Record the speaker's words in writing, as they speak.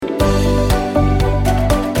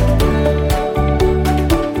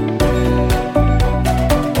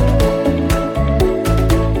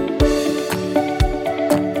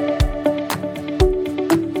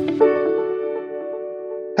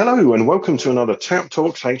Hello and welcome to another Tap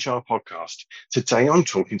Talks HR podcast. Today I'm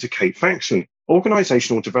talking to Kate Faxen,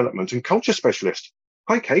 Organisational Development and Culture Specialist.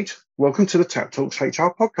 Hi Kate, welcome to the Tap Talks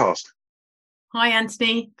HR podcast. Hi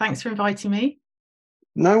Anthony, thanks for inviting me.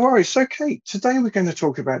 No worries. So Kate, today we're going to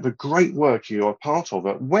talk about the great work you are part of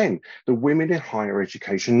at WEN, the Women in Higher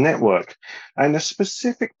Education Network, and a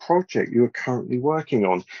specific project you are currently working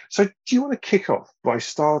on. So do you want to kick off by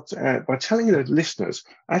telling the listeners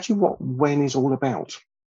actually what WEN is all about?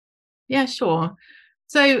 Yeah, sure.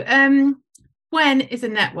 So WEN is a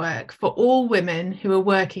network for all women who are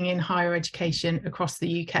working in higher education across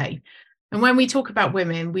the UK. And when we talk about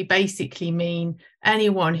women, we basically mean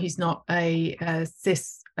anyone who's not a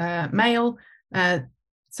cis male.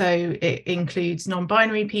 So it includes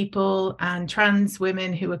non-binary people and trans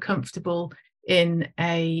women who are comfortable in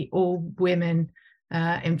a all-women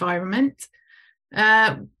environment.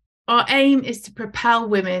 Our aim is to propel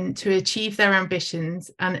women to achieve their ambitions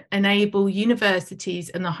and enable universities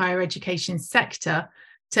and the higher education sector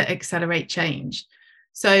to accelerate change.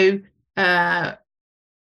 So the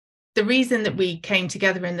reason that we came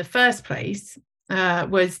together in the first place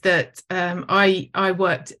was that I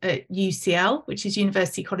worked at UCL, which is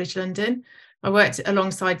University College London. I worked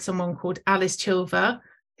alongside someone called Alice Chilver,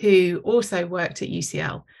 who also worked at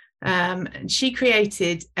UCL. And she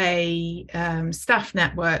created a staff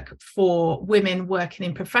network for women working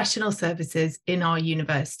in professional services in our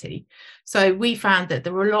university. So we found that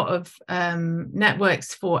there were a lot of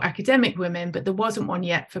networks for academic women, but there wasn't one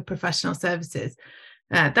yet for professional services.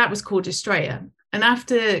 That was called Australia. And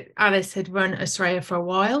after Alice had run Australia for a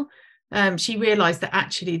while, she realised that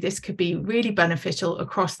actually this could be really beneficial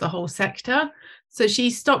across the whole sector. So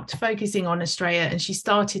she stopped focusing on Australia and she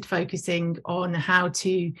started focusing on how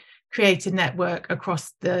to create a network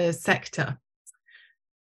across the sector.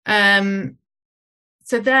 So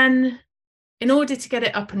then, in order to get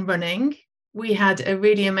it up and running, we had a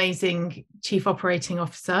really amazing chief operating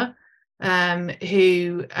officer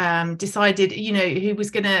who decided, who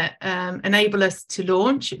was going to enable us to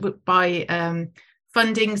launch by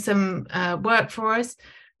funding some work for us.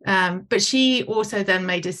 But she also then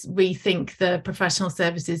made us rethink the professional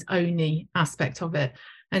services only aspect of it.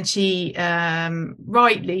 And she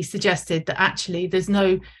rightly suggested that actually there's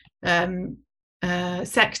no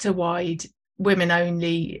sector-wide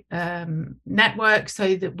women-only network,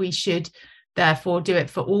 so that we should therefore do it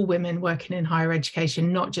for all women working in higher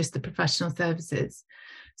education, not just the professional services.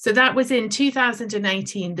 So that was in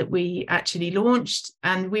 2018 that we actually launched,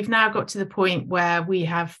 and we've now got to the point where we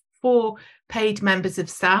have 4 paid members of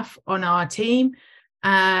staff on our team,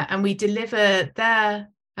 and we deliver their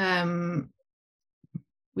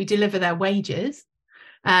wages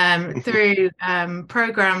through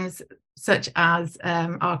programs such as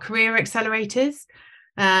our career accelerators,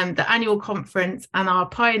 the annual conference, and our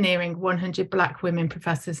pioneering 100 Black Women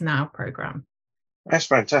Professors Now program. That's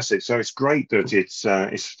fantastic. So it's great that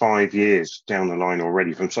it's 5 years down the line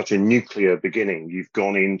already from such a nuclear beginning. You've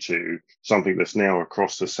gone into something that's now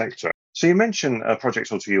across the sector. So you mentioned a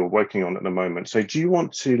project or two you're working on at the moment. So do you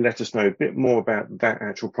want to let us know a bit more about that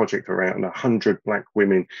actual project around 100 Black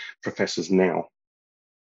Women Professors Now?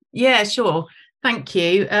 Yeah, sure. Thank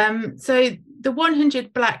you. So the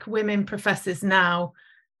 100 Black Women Professors Now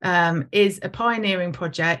is a pioneering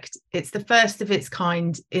project. It's the first of its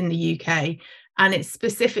kind in the UK, and it's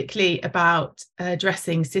specifically about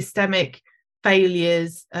addressing systemic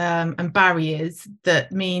failures and barriers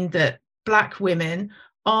that mean that Black women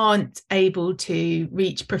aren't able to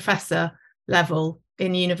reach professor level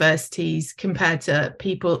in universities compared to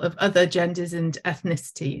people of other genders and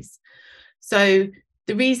ethnicities. So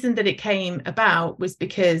the reason that it came about was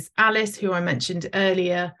because Alice, who I mentioned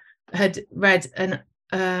earlier, had read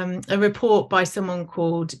a report by someone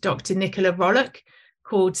called Dr. Nicola Rollock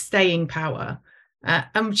called Staying Power.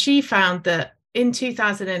 And she found that in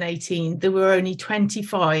 2018, there were only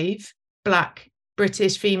 25 Black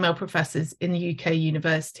British female professors in the UK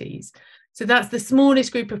universities. So that's the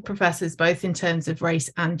smallest group of professors, both in terms of race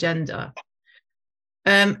and gender.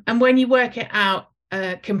 And when you work it out,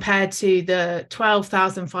 compared to the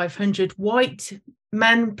 12,500 white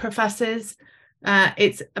men professors,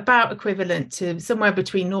 it's about equivalent to somewhere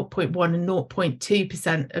between 0.1 and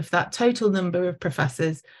 0.2% of that total number of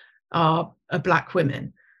professors are Black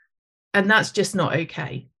women. And that's just not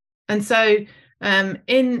okay. And so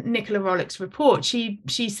in Nicola Rollock's report, she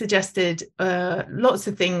suggested lots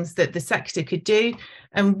of things that the sector could do.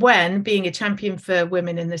 And when being a champion for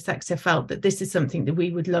women in the sector, felt that this is something that we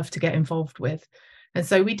would love to get involved with. And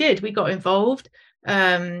so we got involved.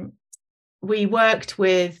 We worked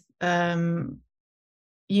with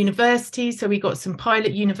universities. So we got some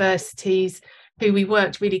pilot universities who we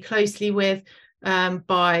worked really closely with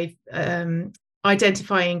by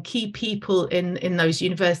identifying key people in those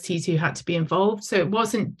universities who had to be involved. So it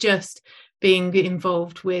wasn't just being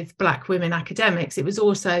involved with Black women academics, it was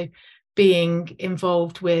also being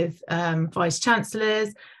involved with vice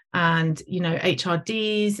chancellors and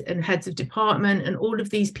HRDs and heads of department, and all of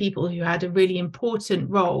these people who had a really important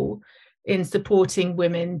role in supporting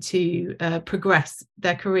women to progress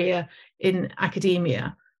their career in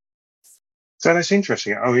academia. So that's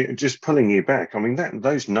interesting. I mean, just pulling you back, I mean,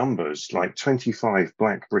 those numbers, like 25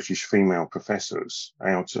 Black British female professors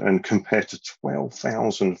out, and compared to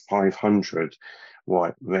 12,500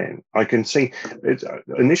 white men, I can see it.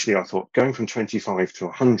 Initially, I thought going from 25 to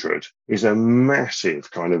 100 is a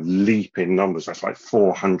massive kind of leap in numbers. That's like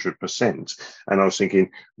 400%. And I was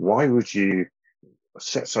thinking, why would you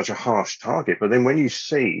set such a harsh target? But then when you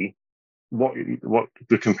see what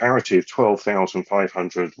the comparative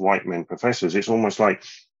 12,500 white men professors, it's almost like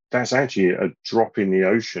that's actually a drop in the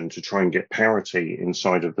ocean to try and get parity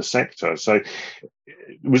inside of the sector. So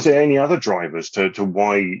was there any other drivers to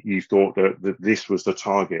why you thought that this was the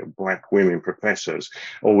target, Black women professors,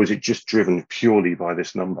 or was it just driven purely by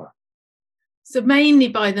this number? So mainly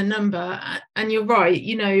by the number, and you're right,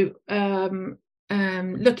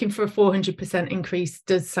 looking for a 400% increase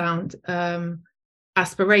does sound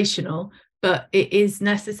aspirational, but it is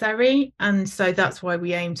necessary, and so that's why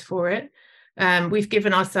we aimed for it. We've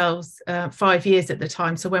given ourselves 5 years at the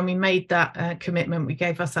time, so when we made that commitment, we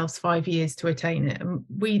gave ourselves 5 years to attain it, and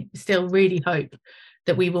we still really hope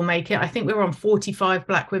that we will make it. I think we're on 45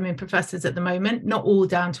 Black women professors at the moment, not all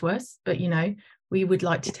down to us, but we would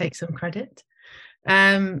like to take some credit.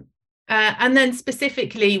 And then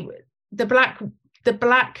specifically the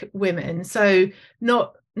Black women, so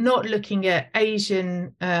not looking at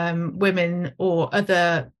Asian women or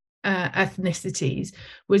other ethnicities,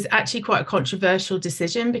 was actually quite a controversial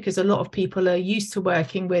decision, because a lot of people are used to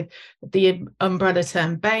working with the umbrella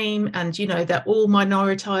term BAME, and they're all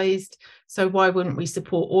minoritized, so why wouldn't we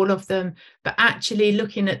support all of them? But actually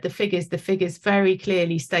looking at the figures very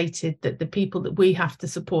clearly stated that the people that we have to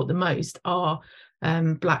support the most are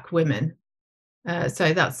Black women.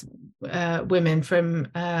 So that's women from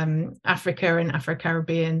Africa and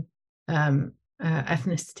Afro-Caribbean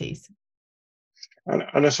ethnicities. And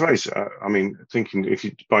I suppose, I mean, thinking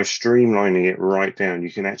by streamlining it right down,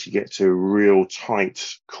 you can actually get to real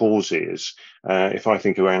tight causes. If I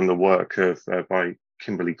think around the work of by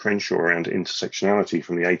Kimberly Crenshaw around intersectionality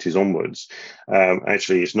from the 80s onwards,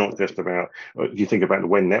 actually it's not just about, you think about the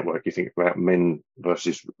WEN network, you think about men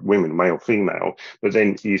versus women, male, female, but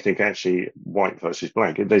then you think actually white versus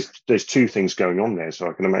Black. There's two things going on there. So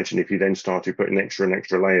I can imagine if you then started putting extra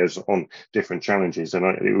layers on different challenges, then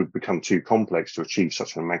it would become too complex to achieve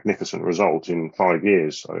such a magnificent result in 5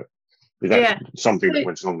 years. So is that something that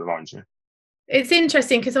went along the lines? Yeah. It's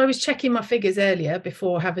interesting because I was checking my figures earlier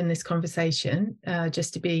before having this conversation,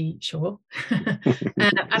 just to be sure.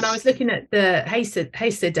 And I was looking at the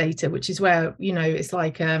HACER data, which is where, it's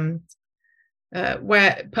like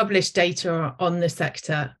where published data on the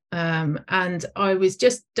sector. And I was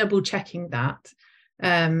just double checking that.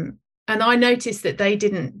 And I noticed that they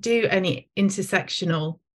didn't do any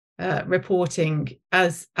intersectional reporting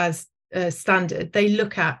as standard. They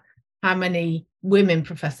look at how many women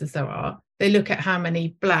professors there are. They look at how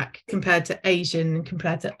many Black compared to Asian and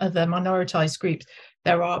compared to other minoritized groups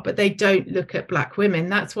there are, but they don't look at Black women.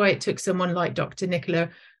 That's why it took someone like Dr. Nicola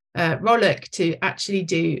Rollock to actually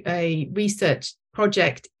do a research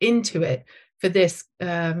project into it for this,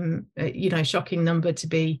 shocking number to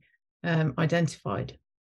be identified.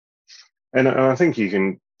 And I think you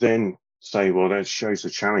can then say, well, that shows a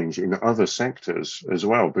challenge in other sectors as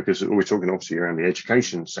well, because we're talking obviously around the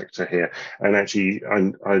education sector here. And actually,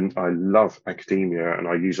 I love academia, and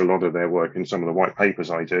I use a lot of their work in some of the white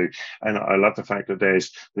papers I do. And I love the fact that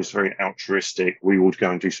there's this very altruistic, we would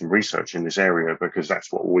go and do some research in this area because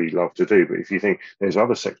that's what we love to do. But if you think there's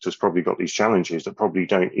other sectors probably got these challenges that probably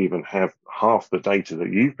don't even have half the data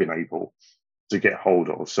that you've been able to get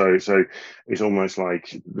hold of. So it's almost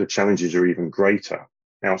like the challenges are even greater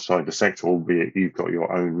outside the sector, albeit you've got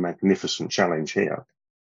your own magnificent challenge here.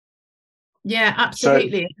 Yeah,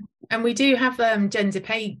 absolutely. And we do have gender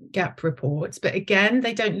pay gap reports, but again,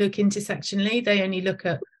 they don't look intersectionally. They only look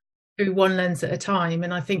at through one lens at a time.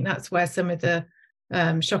 And I think that's where some of the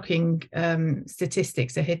shocking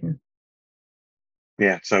statistics are hidden.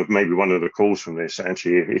 Yeah, so maybe one of the calls from this,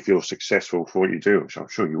 actually, if you're successful for what you do, which I'm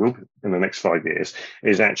sure you will in the next 5 years,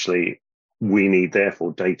 is actually we need,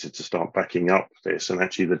 therefore, data to start backing up this. And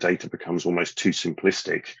actually, the data becomes almost too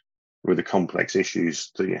simplistic with the complex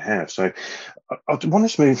issues that you have. So I want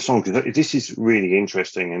to move on, because this is really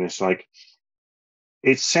interesting, and it's like,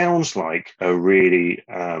 it sounds like a really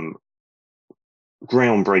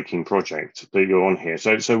groundbreaking project that you're on here.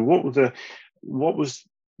 So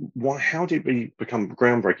how did it become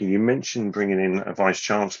groundbreaking? You mentioned bringing in a vice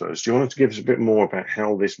chancellor. Do you want to give us a bit more about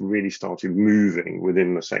how this really started moving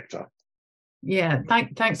within the sector? Yeah,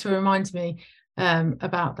 thanks for reminding me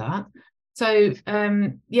about that. So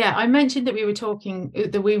I mentioned that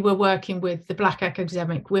we were working with the Black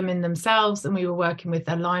academic women themselves, and we were working with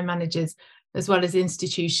their line managers as well as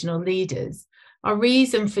institutional leaders. Our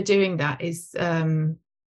reason for doing that is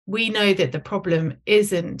we know that the problem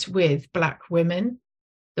isn't with Black women.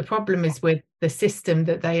 The problem is with the system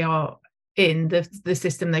that they are in, the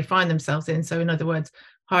system they find themselves in. So in other words,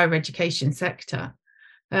 higher education sector.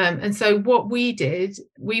 And so what we did,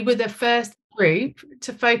 we were the first group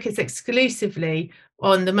to focus exclusively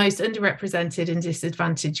on the most underrepresented and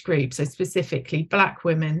disadvantaged groups, so specifically Black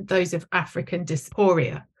women, those of African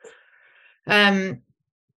diaspora.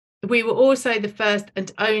 We were also the first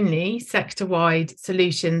and only sector-wide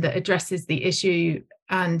solution that addresses the issue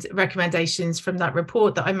and recommendations from that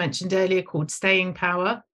report that I mentioned earlier called Staying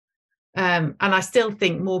Power. And I still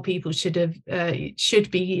think more people should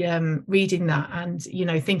be reading that and,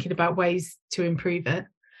 thinking about ways to improve it.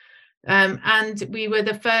 And we were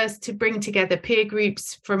the first to bring together peer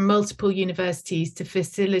groups from multiple universities to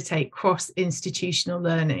facilitate cross-institutional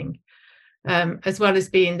learning, as well as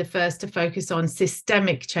being the first to focus on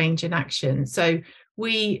systemic change and action. So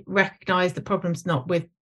we recognise the problem's not with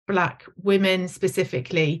Black women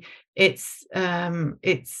specifically. It's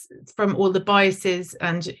from all the biases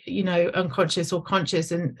and unconscious or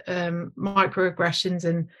conscious and microaggressions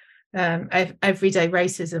and everyday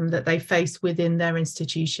racism that they face within their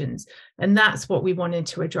institutions, and that's what we wanted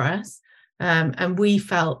to address. And we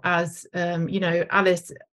felt, as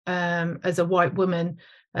Alice, as a white woman,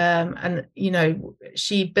 and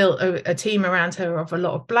she built a team around her of a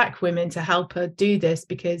lot of Black women to help her do this,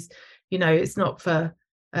 because it's not for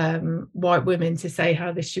white women to say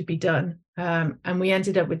how this should be done. And we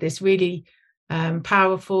ended up with this really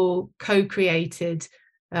powerful, co-created,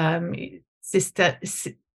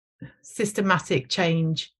 systematic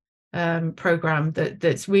change program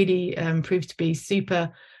that's really proved to be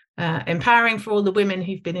super empowering for all the women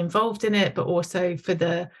who've been involved in it, but also for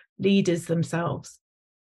the leaders themselves.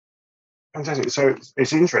 Fantastic. So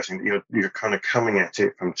it's interesting that you're kind of coming at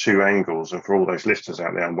it from two angles, and for all those listeners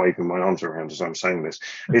out there, I'm waving my arms around as I'm saying this.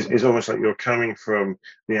 It's almost like you're coming from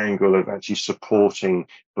the angle of actually supporting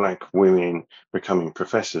Black women becoming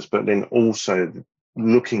professors, but then also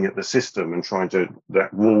looking at the system and trying to,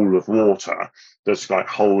 that wall of water that's like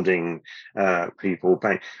holding people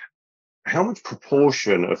back. How much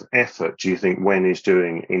proportion of effort do you think Wen is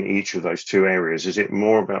doing in each of those two areas? Is it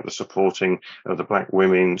more about the supporting of the Black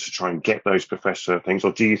women to try and get those professor things,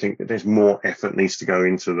 or do you think that there's more effort needs to go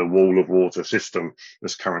into the wall of water system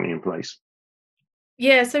that's currently in place?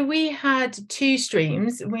 Yeah, so we had two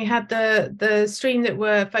streams. We had the stream that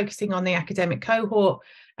were focusing on the academic cohort,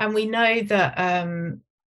 and we know that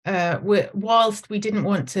whilst we didn't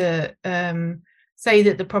want to say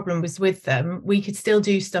that the problem was with them, we could still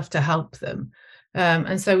do stuff to help them.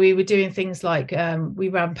 And so we were doing things like we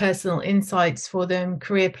ran personal insights for them,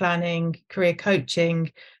 career planning, career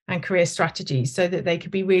coaching, and career strategies, so that they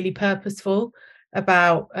could be really purposeful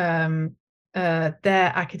about their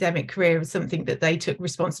academic career as something that they took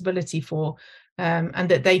responsibility for, and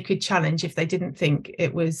that they could challenge if they didn't think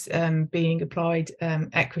it was being applied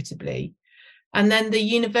equitably. And then the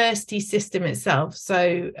university system itself.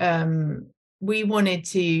 So we wanted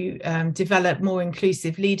to develop more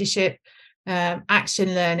inclusive leadership,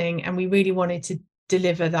 action learning, and we really wanted to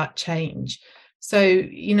deliver that change. So,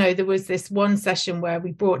 there was this one session where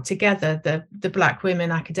we brought together the Black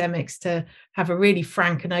women academics to have a really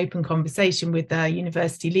frank and open conversation with their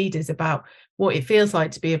university leaders about what it feels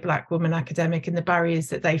like to be a Black woman academic and the barriers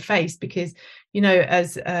that they face, because,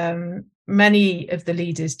 as many of the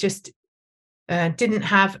leaders just didn't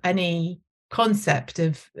have any concept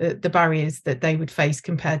of the barriers that they would face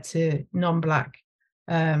compared to non-Black,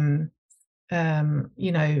 male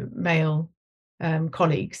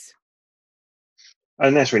colleagues.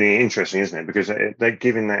 And that's really interesting, isn't it? Because they're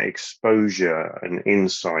giving that exposure and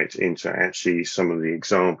insight into actually some of the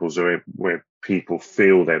examples where people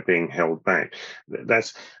feel they're being held back.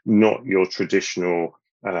 That's not your traditional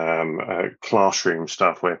classroom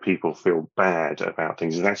stuff where people feel bad about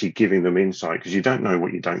things. It's actually giving them insight, because you don't know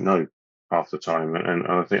what you don't know. half the time. And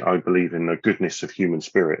I believe in the goodness of human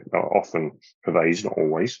spirit that often pervades, not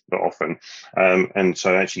always, but often. And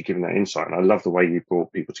so actually giving that insight, and I love the way you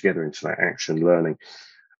brought people together into that action learning.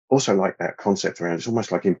 Also like that concept around, it's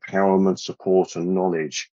almost like empowerment, support and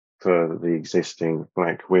knowledge for the existing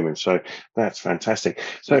Black women. So that's fantastic.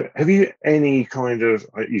 So have you any kind of,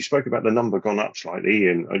 you spoke about the number gone up slightly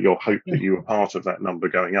and your hope that you were part of that number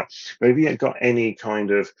going up. But have you got any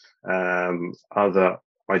kind of other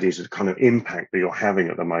ideas of kind of impact that you're having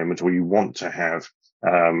at the moment or you want to have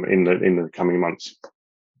in the coming months?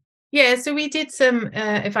 Yeah, so we did some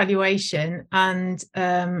evaluation and,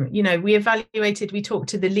 we talked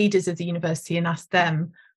to the leaders of the university and asked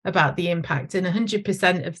them about the impact, and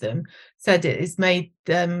 100% of them said it has made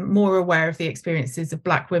them more aware of the experiences of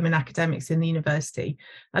Black women academics in the university.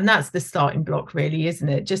 And that's the starting block, really, isn't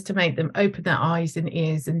it? Just to make them open their eyes and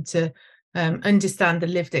ears and to understand the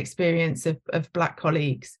lived experience of Black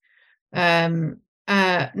colleagues.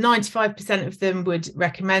 95% of them would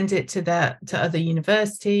recommend it to other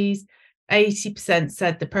universities. 80%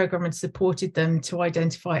 said the program had supported them to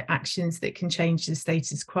identify actions that can change the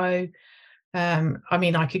status quo.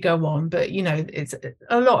 I could go on, but it's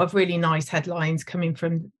a lot of really nice headlines coming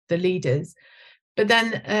from the leaders. But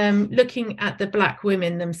then looking at the Black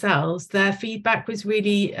women themselves, their feedback was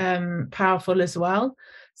really powerful as well.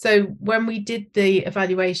 So when we did the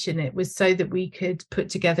evaluation, it was so that we could put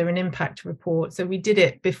together an impact report. So we did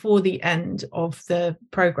it before the end of the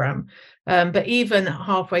programme. But even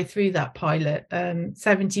halfway through that pilot,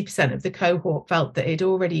 70% of the cohort felt that it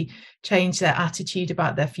already changed their attitude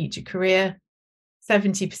about their future career.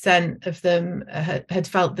 70% of them had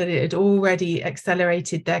felt that it had already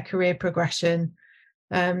accelerated their career progression.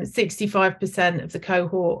 65% of the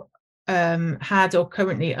cohort had or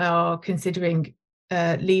currently are considering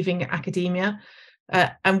leaving academia,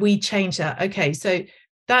 and we changed that. Okay, so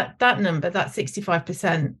that number, that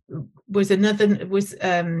 65%, was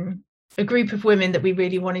a group of women that we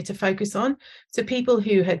really wanted to focus on. So people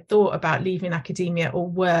who had thought about leaving academia or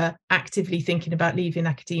were actively thinking about leaving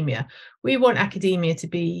academia. We want academia to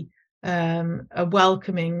be a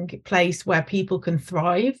welcoming place where people can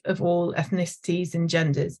thrive, of all ethnicities and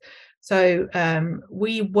genders. So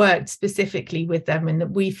we worked specifically with them,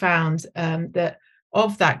 and we found that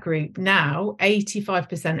of that group now,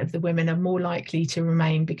 85% of the women are more likely to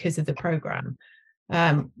remain because of the programme,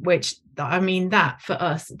 which, that for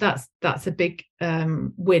us, that's a big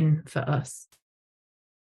win for us.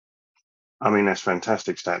 That's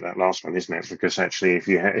fantastic stat, that last one, isn't it? Because actually, if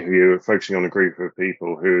you're focusing on a group of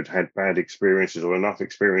people who had bad experiences or enough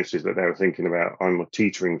experiences that they were thinking about, I'm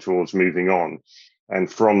teetering towards moving on, and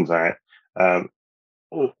from that,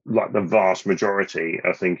 like the vast majority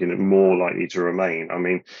are thinking more likely to remain.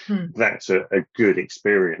 That's a good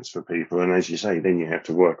experience for people. And as you say, then you have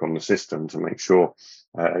to work on the system to make sure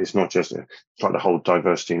it's not just it's like the whole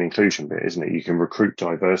diversity and inclusion bit, isn't it? You can recruit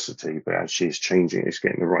diversity, but actually it's changing, it's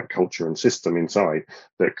getting the right culture and system inside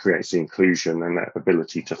that creates the inclusion and that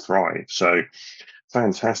ability to thrive. So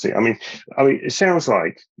fantastic. It sounds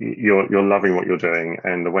like you're loving what you're doing,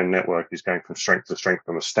 and the WEN network is going from strength to strength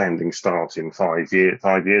from a standing start in 5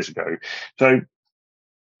 years ago. So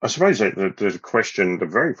I suppose that there's a question, the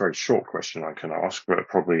very, very short question I can ask, but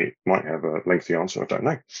probably might have a lengthy answer, I don't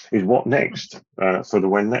know, is what next for the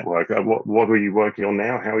WEN network? What are you working on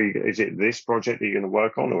now? Is it this project that you're going to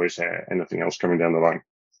work on, or is there anything else coming down the line?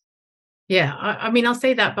 Yeah, I'll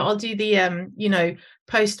say that, but I'll do the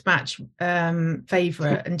post-match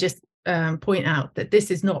favourite and just point out that this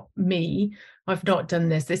is not me. I've not done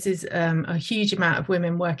this. This is a huge amount of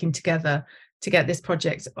women working together to get this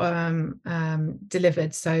project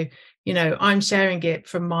delivered. So, I'm sharing it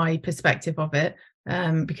from my perspective of it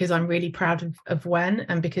because I'm really proud of WEN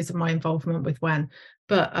and because of my involvement with WEN.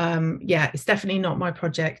 But it's definitely not my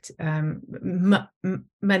project.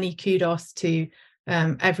 Many kudos to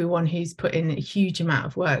everyone who's put in a huge amount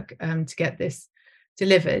of work to get this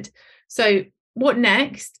delivered. So what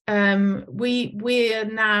next? We're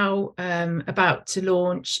now about to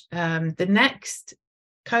launch the next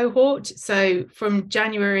cohort. So from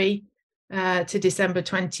January to December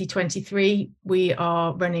 2023, we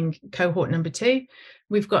are running cohort number 2.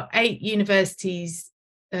 We've got 8 universities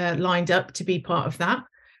lined up to be part of that.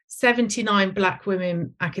 79 Black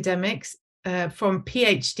women academics, from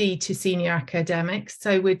PhD to senior academics.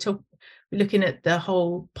 So we're looking at the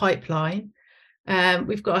whole pipeline.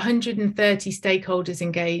 We've got 130 stakeholders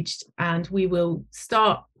engaged, and we will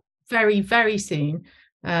start very, very soon,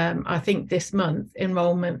 I think this month,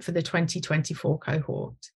 enrolment for the 2024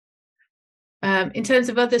 cohort. In terms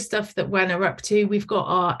of other stuff that WEN are up to, we've got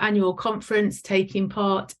our annual conference taking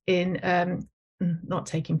part in not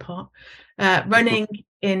taking part, running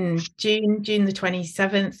in June the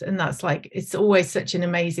 27th, and that's like, it's always such an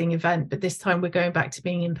amazing event, but this time we're going back to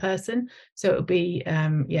being in person, so it'll be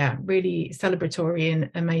really celebratory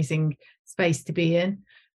and amazing space to be in.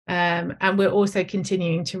 And we're also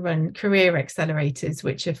continuing to run career accelerators,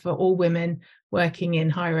 which are for all women working in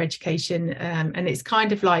higher education, and it's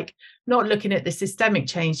kind of like not looking at the systemic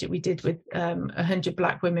change that we did with 100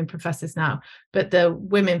 Black women professors now, but the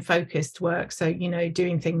women focused work, so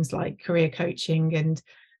doing things like career coaching and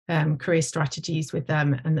career strategies with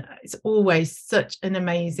them. And it's always such an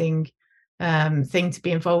amazing thing to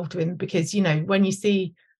be involved in, because when you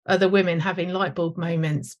see other women having light bulb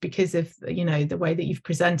moments because of the way that you've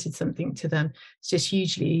presented something to them, it's just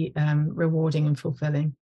hugely rewarding and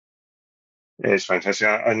fulfilling. Yeah, it's fantastic.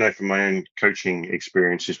 I know from my own coaching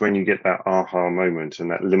experiences, when you get that aha moment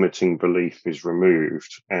and that limiting belief is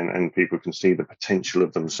removed, and people can see the potential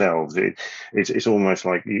of themselves, it's almost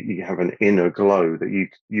like you have an inner glow that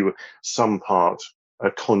you were some part a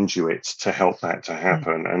conduit to help that to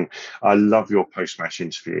happen. And I love your post-match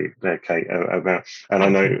interview there, Kate, about, and I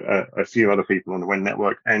know a few other people on the WEN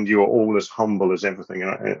network, and you're all as humble as everything.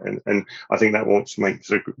 And I think that what makes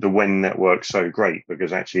the WEN network so great,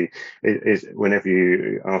 because actually it is, whenever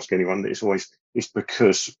you ask anyone, it's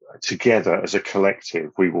because together as a collective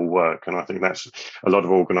we will work. And I think that's a lot of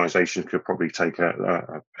organizations could probably take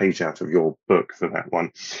a page out of your book for that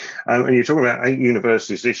one. And you're talking about 8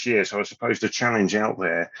 universities this year, so I suppose the challenge out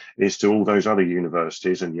there is to all those other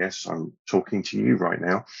universities, and yes, I'm talking to you right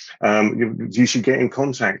now, you should get in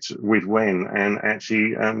contact with WEN and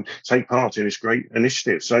actually take part in this great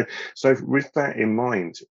initiative. So with that in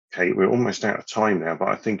mind, Kate, we're almost out of time now, but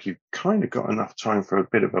I think you've kind of got enough time for a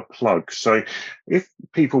bit of a plug. So if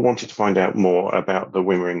people wanted to find out more about the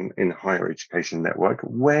Women in Higher Education Network,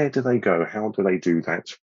 where do they go? How do they do that?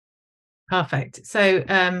 Perfect. So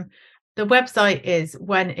the website is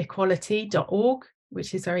wenequality.org,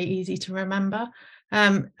 which is very easy to remember.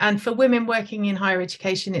 And for women working in higher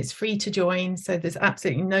education, it's free to join, so there's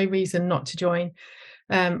absolutely no reason not to join.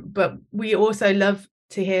 But we also love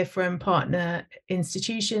to hear from partner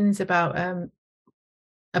institutions about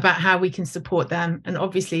how we can support them. And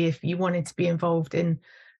obviously, if you wanted to be involved in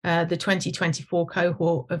the 2024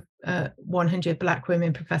 cohort of 100 Black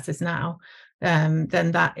women professors now,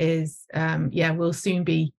 then that is, we'll soon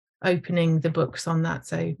be opening the books on that.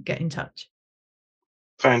 So get in touch.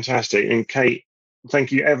 Fantastic. And Kate,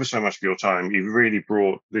 thank you ever so much for your time. You've really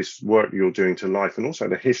brought this work you're doing to life, and also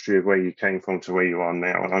the history of where you came from to where you are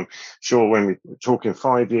now. And I'm sure when we talk in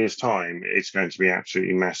 5 years' time, it's going to be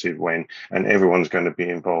absolutely massive and everyone's going to be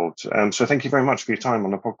involved. So thank you very much for your time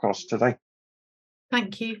on the podcast today.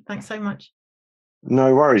 Thank you. Thanks so much.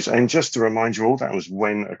 No worries. And just to remind you all, that was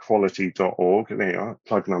wenequality.org. There you are,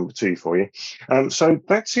 plug number 2 for you. So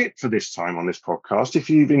that's it for this time on this podcast. If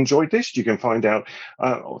you've enjoyed this, you can find all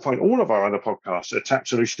of our other podcasts at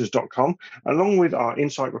tapsolutions.com, along with our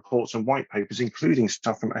insight reports and white papers, including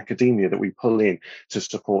stuff from academia that we pull in to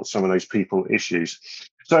support some of those people issues.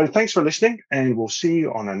 So thanks for listening, and we'll see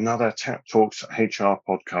you on another Tap Talks HR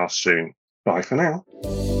podcast soon. Bye for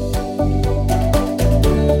now.